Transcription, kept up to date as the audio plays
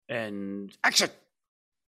And action.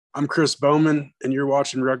 I'm Chris Bowman, and you're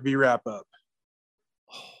watching Rugby Wrap Up.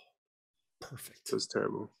 Oh, perfect. That was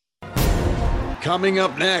terrible. Coming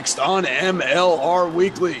up next on MLR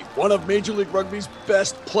Weekly, one of Major League Rugby's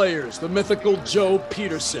best players, the mythical Joe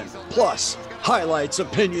Peterson. Plus, highlights,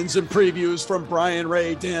 opinions, and previews from Brian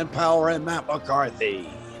Ray, Dan Power, and Matt McCarthy.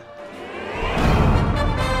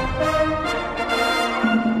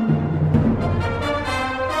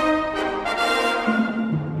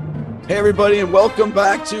 Hey, everybody, and welcome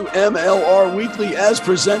back to MLR Weekly as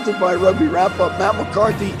presented by Rugby Wrap Up. Matt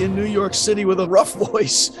McCarthy in New York City with a rough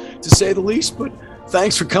voice, to say the least, but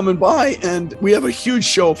thanks for coming by. And we have a huge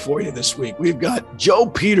show for you this week. We've got Joe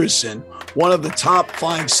Peterson, one of the top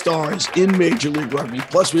 5 stars in Major League Rugby.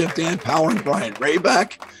 Plus, we have Dan Power and Brian Ray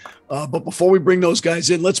back. But before we bring those guys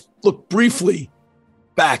in, let's look briefly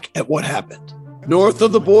back at what happened. North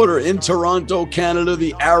of the border in Toronto, Canada,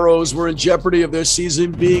 the Arrows were in jeopardy of their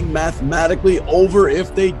season being mathematically over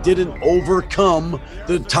if they didn't overcome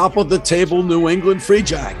the top-of-the-table New England Free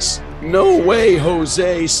Jacks. No way,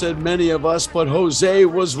 Jose, said many of us, but Jose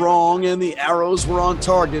was wrong, and the Arrows were on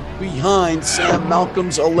target behind Sam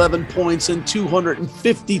Malcolm's 11 points and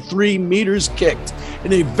 253 meters kicked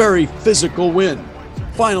in a very physical win.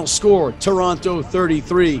 Final score, Toronto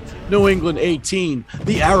 33, New England 18.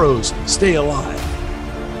 The Arrows stay alive.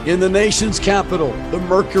 In the nation's capital, the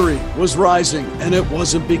mercury was rising, and it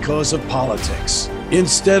wasn't because of politics.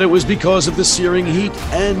 Instead, it was because of the searing heat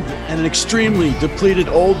and an extremely depleted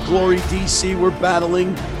Old Glory DC were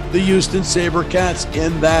battling the Houston SaberCats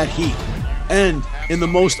in that heat. And in the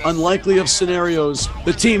most unlikely of scenarios,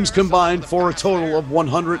 the teams combined for a total of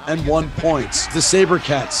 101 points. The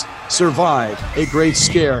SaberCats survive a great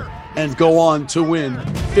scare and go on to win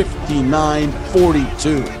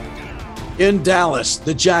 59-42. In Dallas,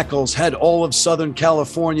 the Jackals had all of Southern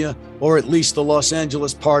California, or at least the Los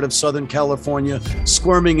Angeles part of Southern California,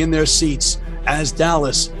 squirming in their seats as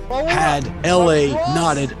Dallas had LA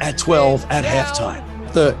knotted at 12 at halftime.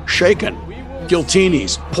 The shaken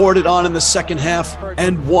Giltinis poured it on in the second half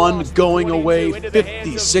and won, going away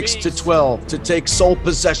 56-12 to take sole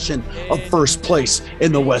possession of first place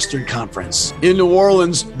in the Western Conference. In New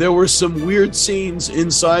Orleans, there were some weird scenes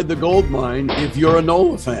inside the gold mine if you're a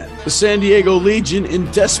NOLA fan. The San Diego Legion, in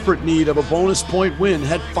desperate need of a bonus point win,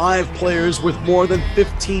 had 5 players with more than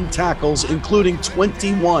 15 tackles, including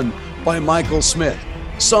 21 by Michael Smith.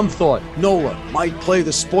 Some thought NOLA might play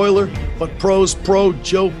the spoiler, but pro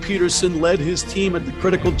Joe Peterson led his team at the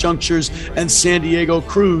critical junctures, and San Diego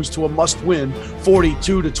cruised to a must-win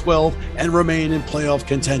 42-12 and remain in playoff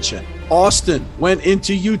contention. Austin went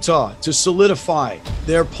into Utah to solidify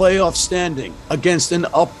their playoff standing against an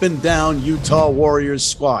up-and-down Utah Warriors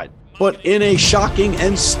squad. But in a shocking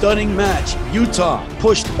and stunning match, Utah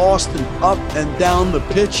pushed Austin up and down the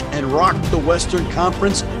pitch and rocked the Western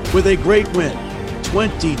Conference with a great win,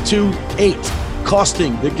 22-8,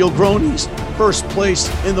 costing the Gilgronis first place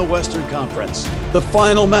in the Western Conference. The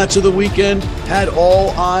final match of the weekend had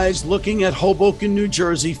all eyes looking at Hoboken, New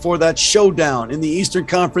Jersey for that showdown in the Eastern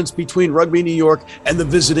Conference between Rugby New York and the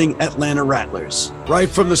visiting Atlanta Rattlers. Right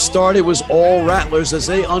from the start, it was all Rattlers as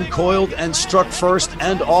they uncoiled and struck first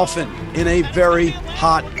and often in a very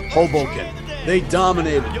hot Hoboken. They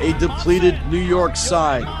dominated a depleted New York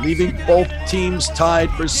side, leaving both teams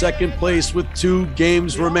tied for second place with 2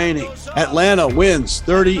 games remaining. Atlanta wins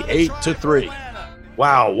 38-3.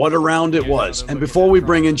 Wow, what a round it was. And before we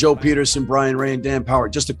bring in Joe Peterson, Brian Ray, and Dan Power,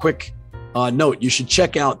 just a quick note. You should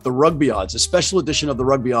check out the Rugby Odds, a special edition of the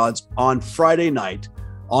Rugby Odds on Friday night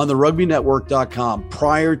on the rugbynetwork.com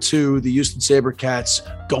prior to the Houston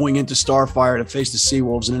SaberCats going into Starfire to face the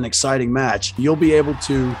Seawolves in an exciting match. You'll be able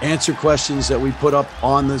to answer questions that we put up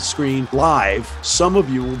on the screen live. Some of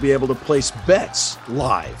you will be able to place bets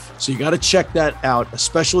live. So you got to check that out, a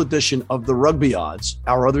special edition of the Rugby Odds,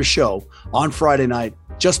 our other show, on Friday night,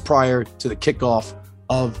 just prior to the kickoff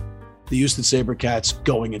of the Houston SaberCats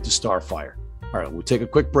going into Starfire. All right, we'll take a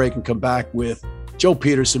quick break and come back with Joe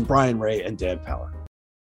Peterson, Brian Ray, and Dan Power.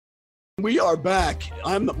 We are back.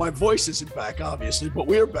 My voice isn't back, obviously, but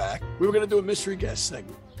we're back. We were going to do a mystery guest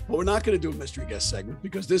segment, but we're not going to do a mystery guest segment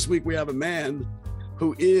because this week we have a man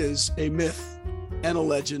who is a myth and a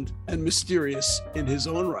legend and mysterious in his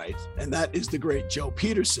own right, and that is the great Joe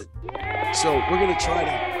Peterson. So we're going to try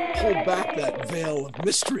to pull back that veil of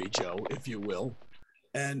mystery, Joe, if you will,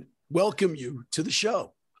 and welcome you to the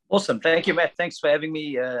show. Awesome. Thank you, Matt. Thanks for having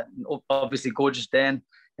me. Obviously, gorgeous Dan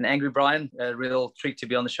and Angry Brian. A real treat to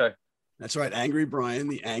be on the show. That's right. Angry Brian,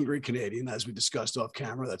 the angry Canadian, as we discussed off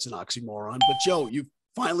camera. That's an oxymoron. But Joe, you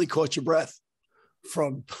finally caught your breath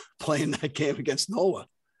from playing that game against NOLA.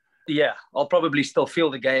 Yeah, I'll probably still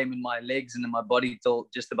feel the game in my legs and in my body till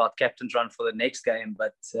just about captain's run for the next game.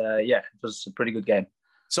 But yeah, it was a pretty good game.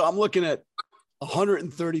 So I'm looking at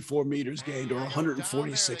 134 meters gained or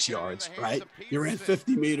 146 yards, right? You ran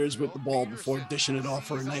 50 meters with the ball before dishing it off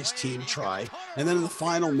for a nice team try. And then in the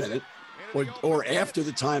final minute or after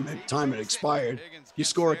the time had expired, you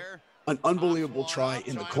score an unbelievable try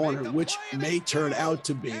in the corner, which may turn out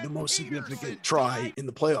to be the most significant try in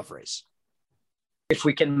the playoff race. If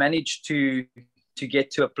we can manage to get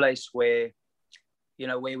to a place where,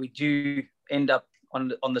 where we do end up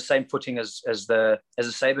on the same footing as the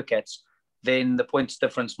Sabercats, then the points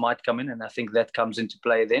difference might come in, and I think that comes into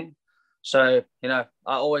play then. So, I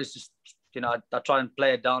always just, I try and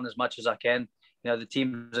play it down as much as I can. The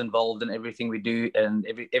team is involved in everything we do, and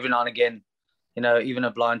every now and again, even a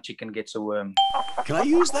blind chicken gets a worm. Can I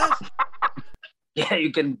use that? Yeah,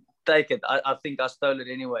 you can take it. I think I stole it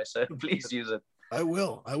anyway, so please use it. I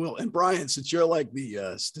will. And Brian, since you're like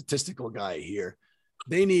the statistical guy here,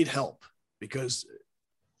 they need help because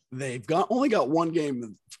they've only got one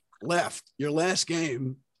game left. Your last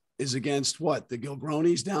game is against what? The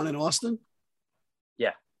Gilgronis down in Austin?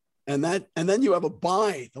 Yeah. And then you have a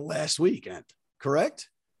bye the last weekend, correct?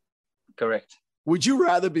 Correct. Would you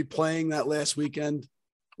rather be playing that last weekend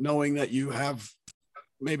knowing that you have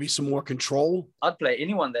maybe some more control? I'd play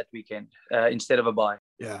anyone that weekend instead of a bye.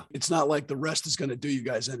 Yeah. It's not like the rest is going to do you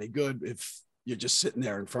guys any good if you're just sitting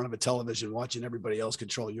there in front of a television watching everybody else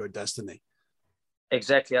control your destiny.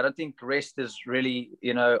 Exactly. I don't think rest is really,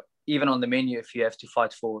 even on the menu if you have to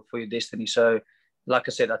fight for your destiny. So, like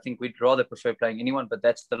I said, I think we'd rather prefer playing anyone, but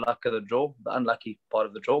that's the luck of the draw, the unlucky part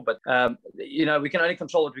of the draw. But, we can only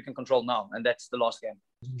control what we can control now, and that's the last game.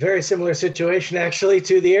 Very similar situation, actually,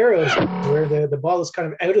 to the Arrows, where the ball is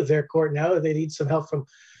kind of out of their court now. They need some help from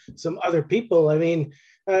some other people. I mean,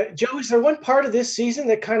 Joe, is there one part of this season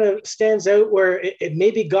that kind of stands out where it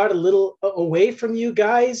maybe got a little away from you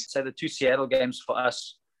guys? So the two Seattle games for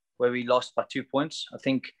us where we lost by 2 points, I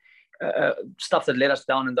think stuff that let us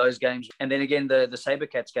down in those games. And then again, the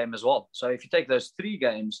Sabercats game as well. So if you take those three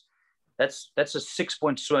games, that's a 6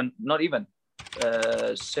 point swing, not even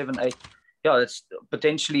 7, 8. Yeah, that's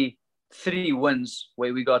potentially 3 wins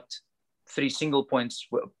where we got 3 single points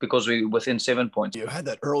because we were within 7 points. You had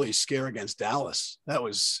that early scare against Dallas. That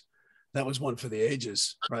was one for the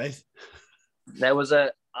ages, right? That was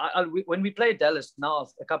when we played Dallas now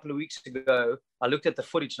a couple of weeks ago, I looked at the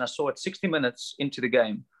footage and I saw it 60 minutes into the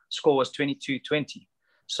game, score was 22-20.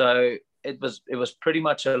 So it was pretty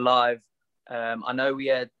much alive. I know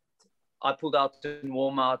I pulled out in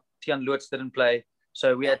warm out, Tian Lutz didn't play.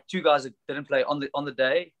 So we had 2 guys that didn't play on the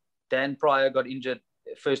day. Dan Pryor got injured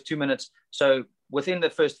first 2 minutes. So within the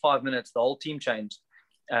first 5 minutes, the whole team changed.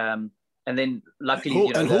 And then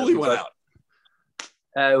luckily, and Hooli went out.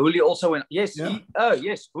 Hooli also went. Yes. Yeah.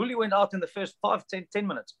 Yes. Hooli went out in the first 10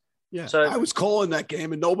 minutes. Yeah. So I was calling that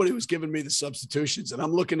game and nobody was giving me the substitutions. And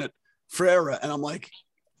I'm looking at Freire and I'm like,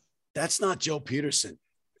 that's not Joe Peterson.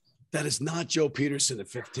 That is not Joe Peterson at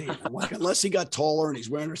 15. I'm like, unless he got taller and he's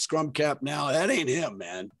wearing a scrum cap now, that ain't him,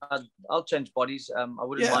 man. I'll change bodies. I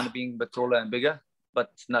wouldn't mind being a bit taller and bigger,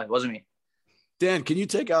 but no, it wasn't me. Dan, can you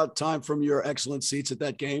take out time from your excellent seats at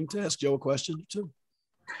that game to ask Joe a question or two?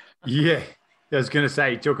 Yeah. I was going to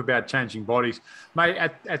say, talk about changing bodies. Mate,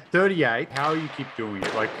 at 38, how you keep doing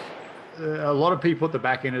it? Like, a lot of people at the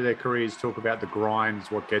back end of their careers talk about the grind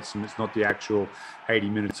is what gets them. It's not the actual 80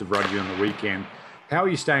 minutes of rugby on the weekend. How are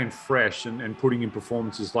you staying fresh and putting in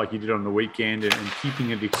performances like you did on the weekend and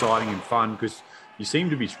keeping it exciting and fun? Because you seem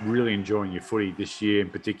to be really enjoying your footy this year, in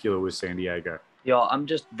particular with San Diego. Yeah, I'm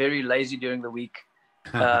just very lazy during the week.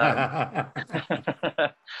 No,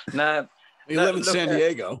 you live in San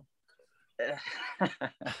Diego.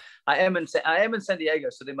 I am in San Diego,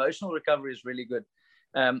 so the emotional recovery is really good.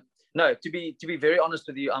 No, to be very honest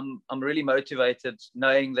with you, I'm really motivated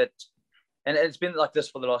knowing that, and it's been like this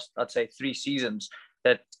for the last, I'd say, 3 seasons,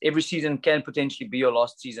 that every season can potentially be your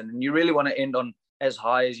last season, and you really want to end on as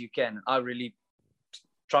high as you can. I really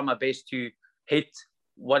try my best to hit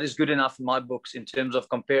what is good enough in my books in terms of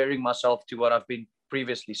comparing myself to what I've been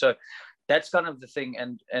previously. So that's kind of the thing,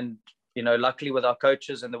 and luckily with our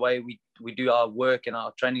coaches and the way we do our work and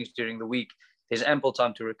our trainings during the week, there's ample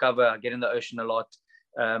time to recover. I get in the ocean a lot.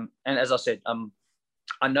 And as I said,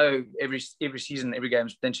 I know every season, every game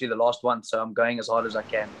is potentially the last one. So I'm going as hard as I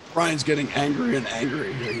can. Brian's getting angrier and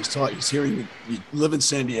angrier here. He's hearing you live in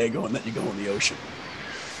San Diego and that you go in the ocean.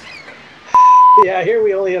 Yeah, here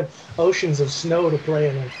we only have oceans of snow to play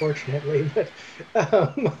in, unfortunately. But,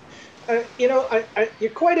 you're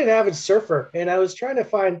quite an avid surfer. And I was trying to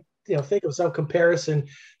find think of some comparison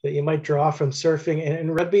that you might draw from surfing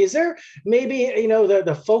and rugby. Is there maybe,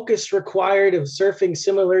 the focus required of surfing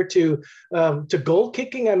similar to goal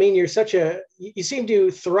kicking? I mean, you seem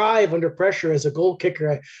to thrive under pressure as a goal kicker.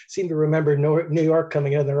 I seem to remember New York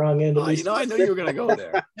coming out of the wrong end. I know you were going to go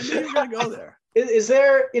there. Is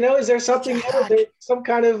there something, some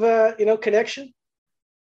kind of, connection?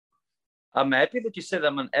 I'm happy that you said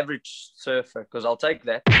I'm an average surfer, because I'll take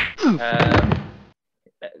that.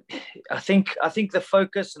 I think the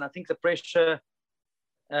focus and I think the pressure.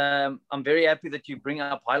 I'm very happy that you bring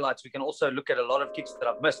up highlights. We can also look at a lot of kicks that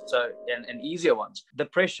I've missed, and easier ones. The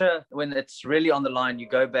pressure, when it's really on the line, you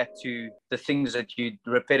go back to the things that you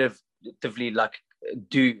repetitively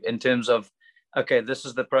do in terms of, okay, this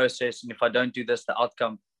is the process, and if I don't do this, the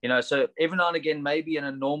outcome. So every now and again, maybe in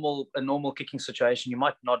a normal kicking situation, you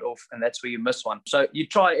might nod off, and that's where you miss one. So you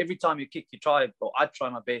try every time you kick, or I try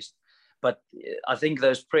my best. But I think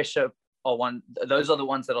those pressure those are the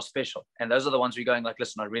ones that are special. And those are the ones where you're going like,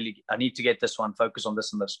 listen, I need to get this one, focus on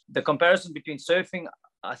this and this. The comparison between surfing,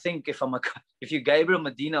 I think if you're Gabriel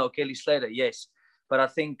Medina or Kelly Slater, yes. But I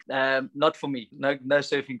think not for me, no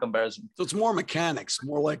surfing comparison. So it's more mechanics,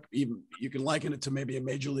 more like even you can liken it to maybe a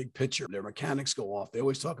major league pitcher. Their mechanics go off. They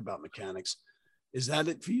always talk about mechanics. Is that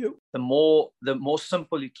it for you? The more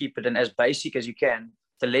simple you keep it and as basic as you can,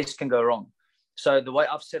 the less can go wrong. So the way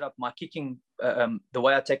I've set up my kicking, the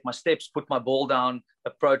way I take my steps, put my ball down,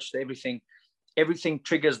 approach everything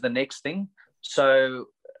triggers the next thing. So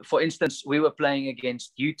for instance, we were playing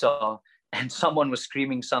against Utah, and someone was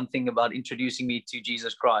screaming something about introducing me to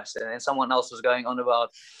Jesus Christ. And then someone else was going on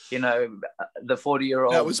about, the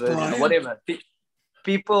 40-year-old, that was Brian. Whatever.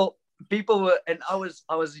 People were, and I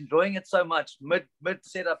was enjoying it so much. Mid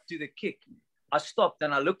setup to the kick, I stopped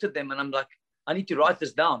and I looked at them and I'm like, I need to write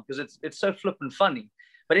this down because it's so flippin' funny.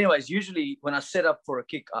 But anyways, usually when I set up for a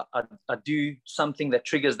kick, I do something that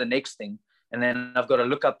triggers the next thing. And then I've got to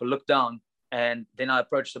look up or look down, and then I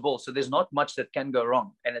approach the ball. So there's not much that can go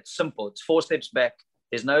wrong. And it's simple. It's 4 steps back.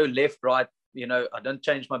 There's no left, right. I don't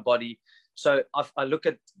change my body. So I look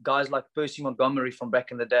at guys like Percy Montgomery from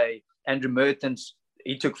back in the day, Andrew Mertens.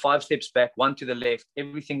 He took 5 steps back, 1 to the left,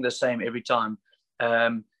 everything the same every time.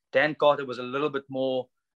 Dan Carter was a little bit more,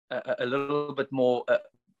 I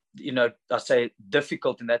say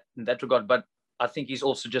difficult in that regard, but I think he's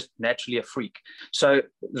also just naturally a freak. So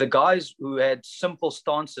the guys who had simple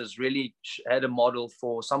stances really had a model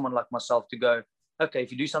for someone like myself to go, okay,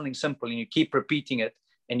 if you do something simple and you keep repeating it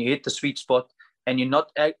and you hit the sweet spot and you're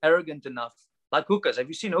not arrogant enough, like hookers. Have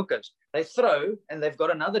you seen hookers? They throw and they've got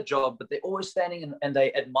another job, but they're always standing and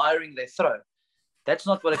they're admiring their throw. That's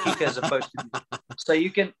not what a kicker is supposed to do. So you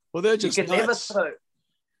can never throw.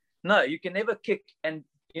 No, you can never kick. And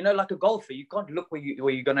like a golfer, you can't look where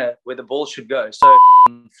the ball should go. So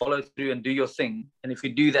follow through and do your thing. And if you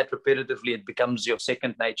do that repetitively, it becomes your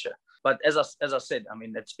second nature. But as I said, I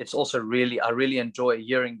mean, it's also I really enjoy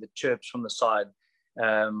hearing the chirps from the side,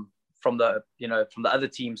 from the other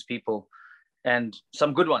team's people, and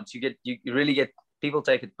some good ones. You really get people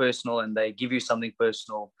take it personal and they give you something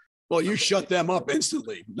personal. Well, you shut them up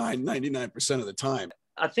instantly, 99% of the time.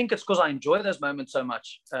 I think it's because I enjoy those moments so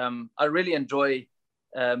much. I really enjoy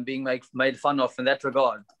being made fun of in that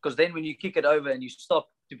regard. Because then when you kick it over and you stop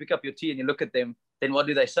to pick up your tee and you look at them, then what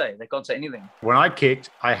do they say? They can't say anything. When I kicked,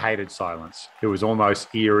 I hated silence. It was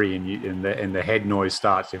almost eerie, and the head noise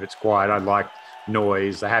starts. If it's quiet, I like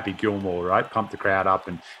noise, the Happy Gilmore, right? Pump the crowd up.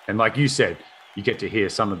 And like you said, you get to hear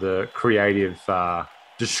some of the creative,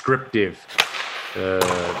 descriptive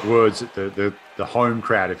words that the home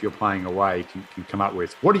crowd, if you're playing away, can come up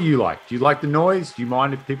with. What do you like? Do you like the noise? Do you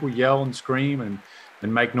mind if people yell and scream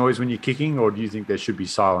and make noise when you're kicking, or do you think there should be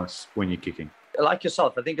silence when you're kicking? Like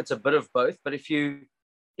yourself, I think it's a bit of both. But if you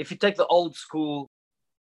take the old school,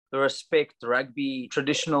 the respect rugby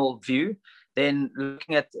traditional view, then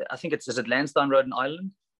looking at, I think is it Lansdowne Road in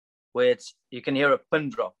Ireland, where you can hear a pin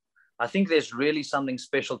drop. I think there's really something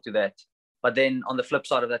special to that. But then on the flip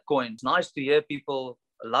side of that coin, it's nice to hear people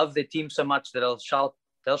love their team so much that they'll shout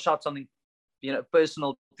something,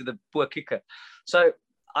 personal to the poor kicker. So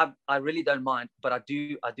I really don't mind, but I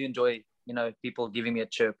do enjoy, people giving me a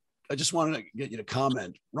chirp. I just wanted to get you to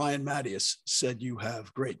comment. Ryan Mattias said you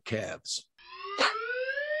have great calves.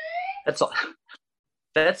 That's all.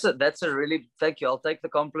 That's a really, thank you. I'll take the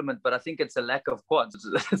compliment, but I think it's a lack of quads.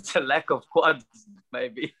 It's a lack of quads,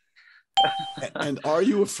 maybe. And are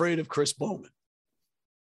you afraid of Chris Bowman?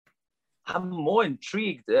 I'm more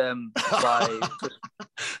intrigued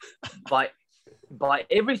by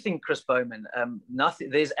everything Chris Bowman.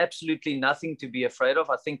 There's absolutely nothing to be afraid of.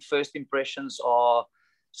 I think first impressions are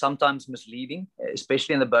sometimes misleading,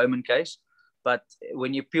 especially in the Bowman case. But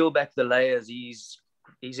when you peel back the layers, he's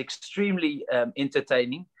extremely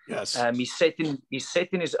entertaining. Yes. He's set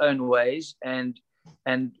in his own ways, and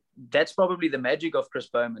that's probably the magic of Chris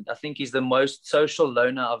Bowman. I think he's the most social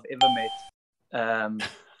loner I've ever met,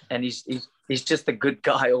 and he's just a good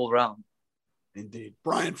guy all around. Indeed.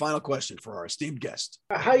 Brian, final question for our esteemed guest.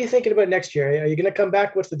 How are you thinking about next year? Are you going to come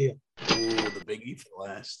back? What's the deal? Oh, the biggie for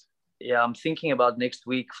last. Yeah, I'm thinking about next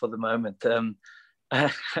week for the moment.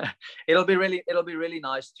 It'll be really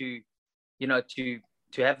nice to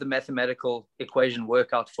have the mathematical equation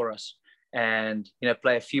work out for us, and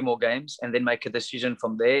play a few more games and then make a decision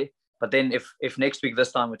from there. But then if next week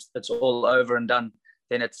this time it's all over and done,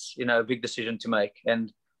 then it's a big decision to make. And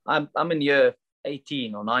I'm in year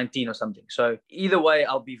 18 or 19 or something. So either way,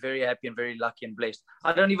 I'll be very happy and very lucky and blessed.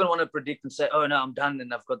 I don't even want to predict and say, oh no, I'm done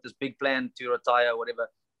and I've got this big plan to retire or whatever.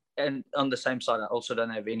 And on the same side, I also don't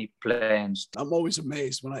have any plans. I'm always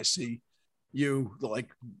amazed when I see you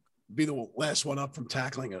be the last one up from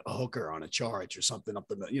tackling a hooker on a charge or something up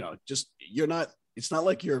the, it's not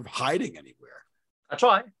like you're hiding anywhere. I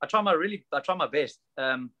try my best.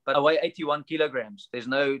 But I weigh 81 kilograms. There's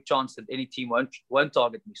no chance that any team won't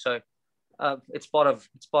target me. So it's part of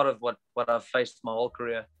what I've faced my whole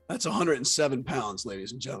career. That's 107 pounds,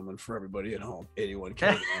 ladies and gentlemen, for everybody at home. 81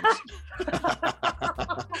 kilograms.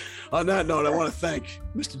 On that note, I want to thank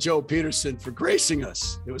Mr. Joe Peterson for gracing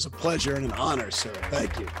us. It was a pleasure and an honor, sir.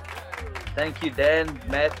 Thank you. Thank you, Dan,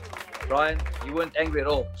 Matt, Brian. You weren't angry at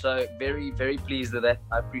all. So very, very pleased with that.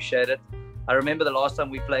 I appreciate it. I remember the last time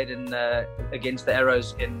we played against the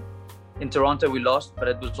Arrows in Toronto, we lost, but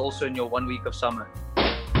it was also in your 1 week of summer.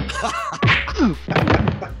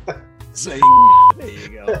 Zing. There you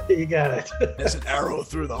go. You got it. There's an arrow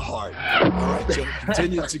through the heart. All right, Joe.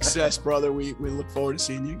 Continued success, brother. We look forward to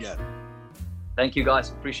seeing you again. Thank you, guys.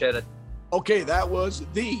 Appreciate it. Okay, that was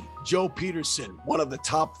the Joe Peterson, one of the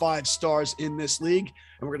top 5 stars in this league.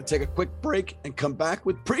 And we're going to take a quick break and come back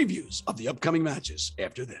with previews of the upcoming matches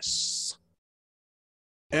after this.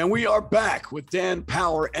 And we are back with Dan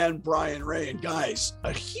Power and Brian Ray. And guys,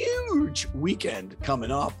 a huge weekend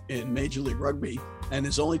coming up in Major League Rugby. And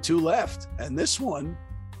there's only 2 left. And this one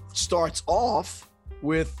starts off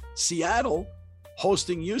with Seattle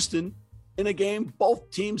hosting Houston in a game both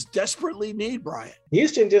teams desperately need, Brian.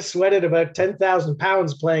 Houston just sweated about 10,000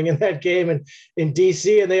 pounds playing in that game in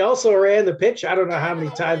DC, and they also ran the pitch. I don't know how many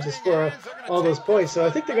times to score all those points. So I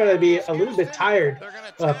think they're going to be a little bit tired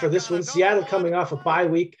for this one. Seattle coming off a bye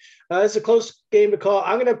week. It's a close game to call.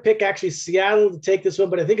 I'm going to pick actually Seattle to take this one,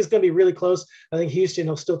 but I think it's going to be really close. I think Houston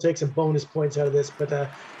will still take some bonus points out of this, but I'm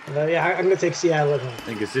going to take Seattle at home. I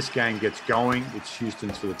think as this game gets going, it's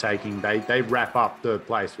Houston's for the taking. They wrap up third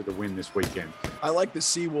place with a win this weekend. I like the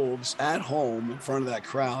Seawolves at home in front of that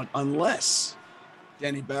crowd, unless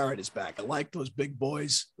Danny Barrett is back. I like those big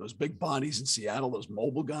boys, those big bodies in Seattle, those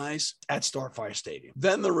mobile guys at Starfire Stadium.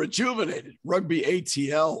 Then the rejuvenated Rugby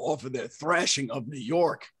ATL off of their thrashing of New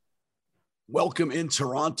York. Welcome in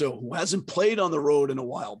Toronto, who hasn't played on the road in a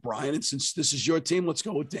while, Brian. And since this is your team, let's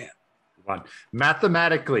go with Dan.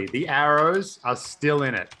 Mathematically, the Arrows are still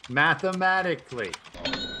in it. Mathematically.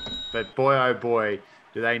 But boy, oh boy,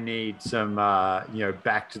 do they need some,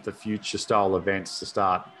 back to the future style events to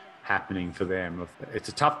start happening for them. It's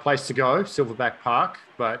a tough place to go, Silverback Park,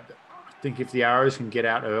 but I think if the Arrows can get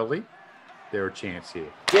out early, they're a chance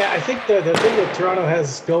here. Yeah, I think the thing that Toronto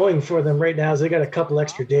has going for them right now is they got a couple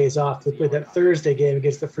extra days off. They played that Thursday game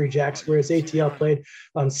against the Free Jacks, whereas ATL played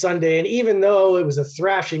on Sunday. And even though it was a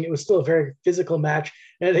thrashing, it was still a very physical match.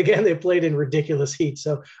 And again, they played in ridiculous heat.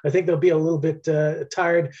 So I think they'll be a little bit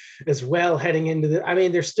tired as well heading into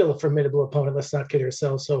they're still a formidable opponent. Let's not kid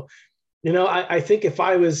ourselves. So, I think if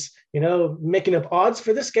I was, making up odds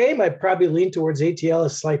for this game, I'd probably lean towards ATL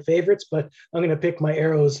as slight favorites, but I'm going to pick my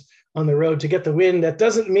Arrows on the road to get the win. That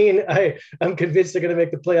doesn't mean I'm convinced they're going to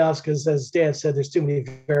make the playoffs because, as Dan said, there's too many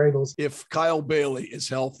variables. If Kyle Bailey is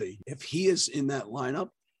healthy, if he is in that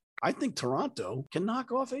lineup, I think Toronto can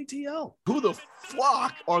knock off ATL. Who the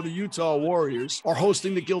flock are the Utah Warriors are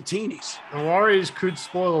hosting the Giltinis? The Warriors could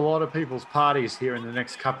spoil a lot of people's parties here in the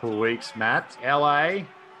next couple of weeks, Matt. LA,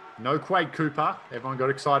 no Quade Cooper. Everyone got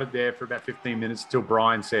excited there for about 15 minutes until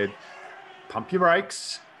Brian said, pump your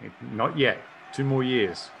brakes. Not yet. 2 more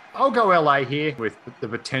years. I'll go LA here with the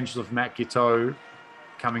potential of Matt Giteau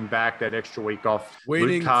coming back, that extra week off.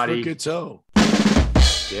 Waiting for Giteau.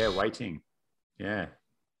 Yeah, waiting. Yeah,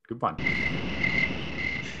 good one.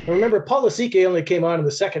 And remember, Paul Lasike only came on in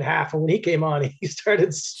the second half, and when he came on, he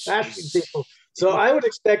started smashing people So I would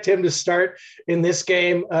expect him to start in this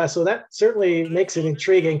game. So that certainly makes it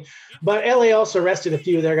intriguing. But LA also rested a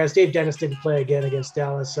few of their guys. Dave Dennis didn't play again against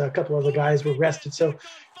Dallas. A couple of the guys were rested. So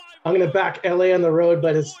I'm going to back LA on the road,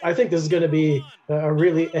 but I think this is going to be a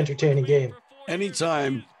really entertaining game.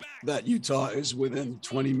 Anytime that Utah is within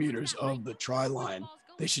 20 meters of the try line,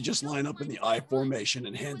 they should just line up in the I formation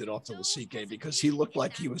and hand it off to Lasike, because he looked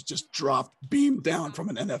like he was just dropped, beamed down from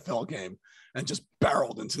an NFL game and just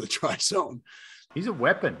barreled into the try zone. He's a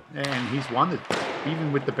weapon, and he's one that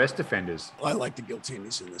even with the best defenders. I like the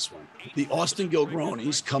Giltinis in this one. The Austin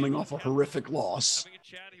Gilgronis coming off a horrific loss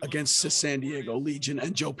against the San Diego Legion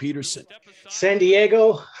and Joe Peterson. San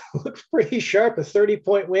Diego looked pretty sharp, a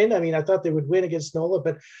 30-point win. I mean, I thought they would win against NOLA,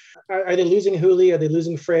 but are they losing Hooley? Are they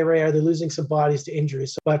losing Freire? Are they losing some bodies to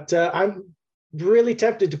injuries? But I'm really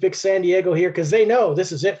tempted to pick San Diego here because they know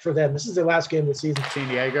this is it for them. This is their last game of the season. San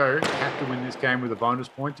Diego have to win this game with a bonus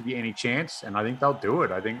point to be any chance, and I think they'll do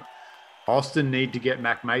it. I think Austin need to get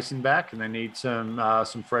Mac Mason back, and they need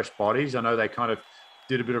some fresh bodies. I know they kind of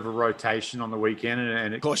did a bit of a rotation on the weekend,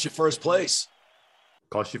 and it cost you first place.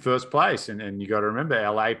 Cost you first place, and you got to remember,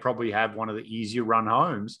 LA probably have one of the easier run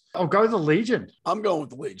homes. I'll go the Legion. I'm going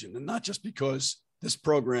with the Legion, and not just because this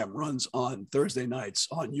program runs on Thursday nights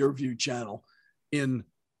on Your View channel in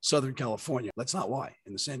Southern California. That's not why.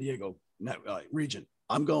 In the San Diego region,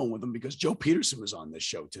 I'm going with them because Joe Peterson was on this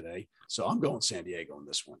show today. So I'm going San Diego in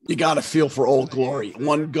this one. You got to feel for Old Glory.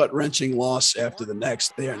 One gut-wrenching loss after the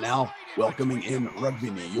next. They are now welcoming in Rugby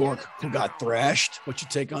New York, who got thrashed. What's your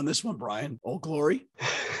take on this one, Brian? Old Glory?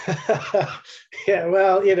 Yeah,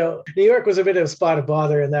 well, New York was a bit of a spot of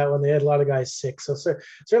bother in that one. They had a lot of guys sick. So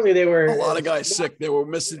certainly they were. A lot of guys sick. They were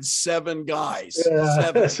missing 7 guys.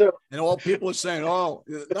 7. And all people are saying, oh,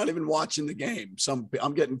 not even watching the game.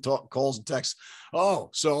 I'm getting calls and texts. Oh,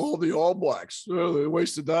 so all the All Blacks, they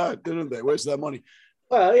wasted that, didn't they? Wasted that money.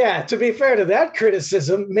 Well, yeah, to be fair to that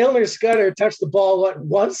criticism, Milner Scudder touched the ball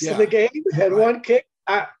once in the game, had one kick.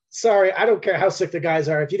 Sorry, I don't care how sick the guys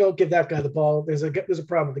are. If you don't give that guy the ball, there's a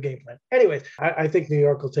problem with the game plan. Anyways, I think New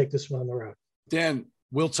York will take this one on the road. Dan,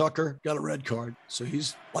 Will Tucker got a red card, so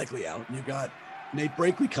he's likely out. And you got Nate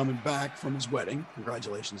Brakely coming back from his wedding.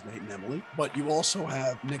 Congratulations, Nate and Emily. But you also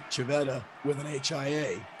have Nick Civetta with an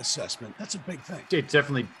HIA assessment. That's a big thing. It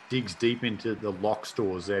definitely digs deep into the lock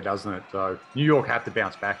stores there, doesn't it? So New York have to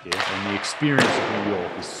bounce back here. And the experience of New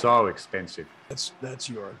York is so expensive. That's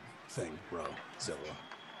your thing, bro. Zilla.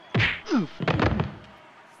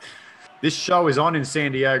 This show is on in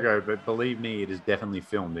San Diego, but believe me, it is definitely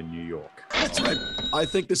filmed in New York. That's right. I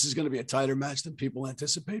think this is going to be a tighter match than people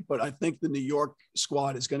anticipate, but I think the New York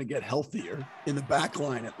squad is going to get healthier in the back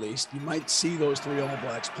line, at least. You might see those 3 All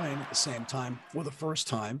Blacks playing at the same time for the first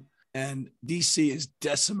time. And DC is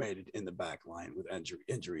decimated in the back line with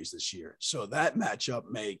injuries this year. So that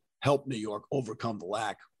matchup may help New York overcome the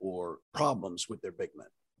lack or problems with their big men.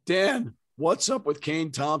 Dan, what's up with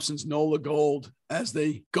Kane Thompson's NOLA Gold as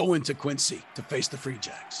they go into Quincy to face the Free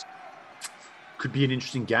Jacks? Could be an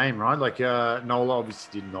interesting game, right? Like NOLA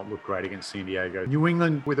obviously did not look great against San Diego. New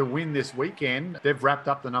England with a win this weekend, they've wrapped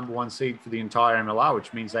up the number 1 seed for the entire MLR,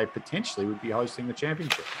 which means they potentially would be hosting the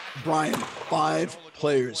championship. Brian, 5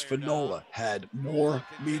 players for NOLA had more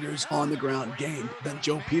meters on the ground gained than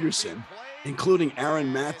Joe Peterson, including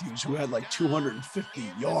Aaron Matthews, who had like 250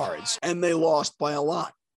 yards, and they lost by a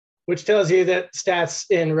lot. Which tells you that stats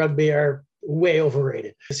in rugby are way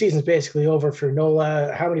overrated. The season's basically over for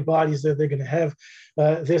NOLA. How many bodies are they going to have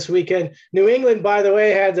this weekend? New England, by the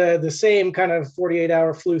way, had the same kind of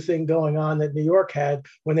 48-hour flu thing going on that New York had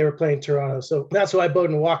when they were playing Toronto. So that's why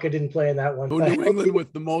Bowden Walker didn't play in that one. New England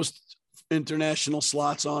with the most international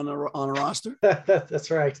slots on a roster. That's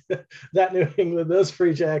right. That New England, those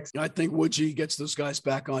Free Jacks. I think Woodgie gets those guys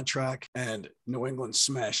back on track, and New England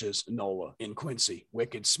smashes NOLA in Quincy.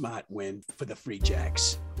 Wicked smart win for the Free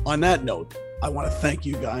Jacks. On that note, I want to thank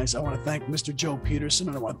you guys. I want to thank Mr. Joe Peterson,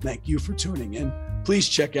 and I want to thank you for tuning in. Please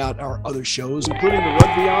check out our other shows, including the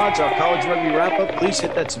Rugby Odds, our college rugby wrap-up. Please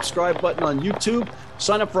hit that subscribe button on YouTube.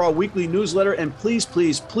 Sign up for our weekly newsletter, and please,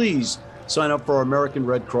 please, please sign up for our American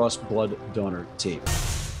Red Cross blood donor team.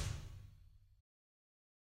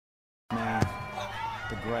 Now,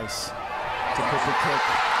 the grace to put the kick.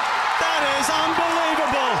 That is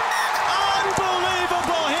unbelievable!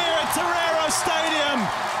 Unbelievable here at Torero Stadium.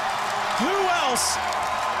 Who else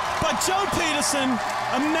but Joe Peterson,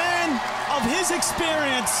 a man of his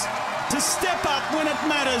experience, to step up when it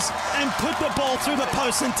matters and put the ball through the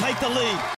post and take the lead.